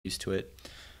used to it.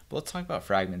 But let's talk about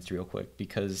fragments real quick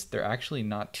because they're actually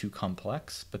not too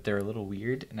complex, but they're a little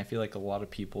weird, and I feel like a lot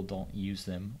of people don't use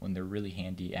them when they're really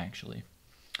handy actually.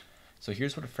 So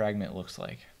here's what a fragment looks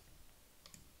like.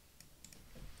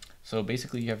 So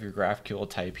basically you have your GraphQL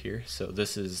type here. So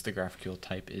this is the GraphQL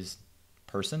type is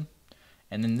person,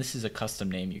 and then this is a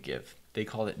custom name you give. They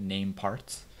call it name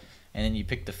parts, and then you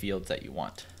pick the fields that you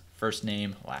want. First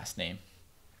name, last name.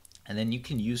 And then you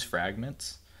can use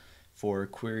fragments for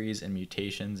queries and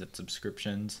mutations and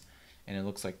subscriptions, and it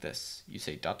looks like this. You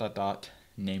say ...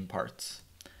 name parts.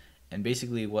 And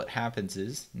basically what happens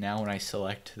is now when I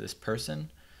select this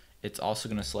person, it's also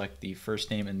going to select the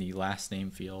first name and the last name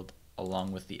field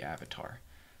along with the avatar.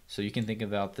 So you can think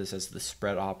about this as the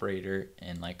spread operator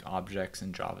in like objects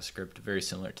in JavaScript, very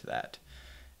similar to that.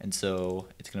 And so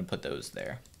it's going to put those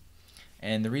there.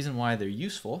 And the reason why they're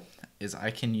useful is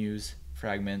I can use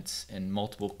fragments in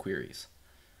multiple queries.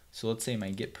 So let's say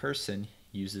my get person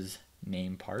uses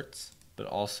name parts, but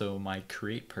also my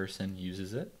create person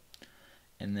uses it.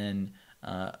 And then,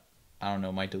 I don't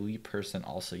know, my delete person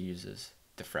also uses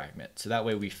the fragment. So that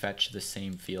way we fetch the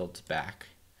same fields back.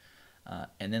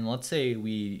 And then let's say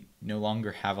we no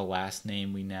longer have a last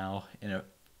name. We now, in a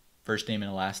first name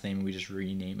and a last name, we just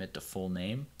rename it to full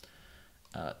name.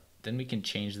 Then we can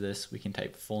change this. We can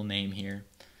type full name here.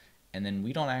 And then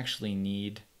we don't actually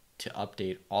need to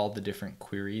update all the different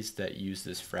queries that use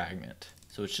this fragment.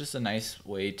 So it's just a nice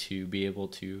way to be able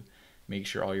to make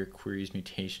sure all your queries,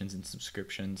 mutations, and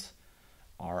subscriptions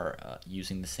are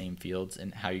using the same fields,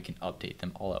 and how you can update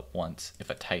them all at once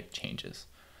if a type changes.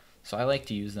 So I like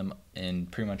to use them in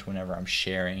pretty much whenever I'm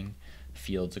sharing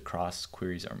fields across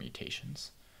queries or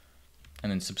mutations.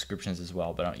 And then subscriptions as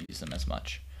well, but I don't use them as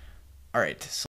much. All right. So